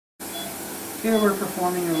Here we're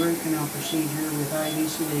performing a root canal procedure with IV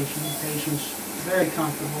sedation. The patient's very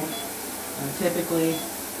comfortable. Typically,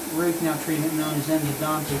 root canal treatment, known as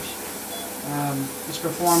endodontics, is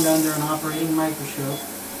performed under an operating microscope.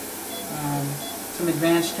 Some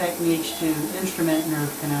advanced techniques to instrument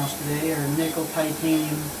nerve canals today are nickel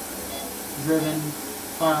titanium driven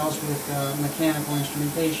files with mechanical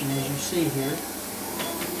instrumentation, as you see here.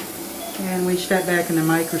 And we step back in the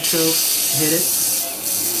microscope, hit it,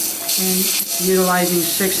 and utilizing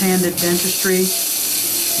six-handed dentistry,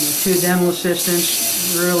 two dental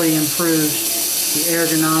assistants, really improves the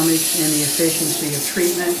ergonomics and the efficiency of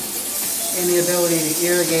treatment and the ability to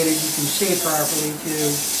irrigate, as you can see properly, to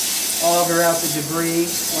auger out the debris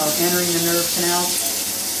while entering the nerve canal.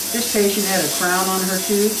 This patient had a crown on her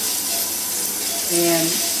tooth, and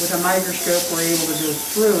with a microscope we're able to go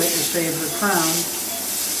through it to save her crown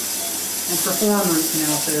and perform root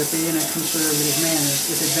canal therapy in a conservative manner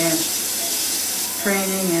with advanced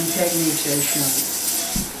training and techniques as shown.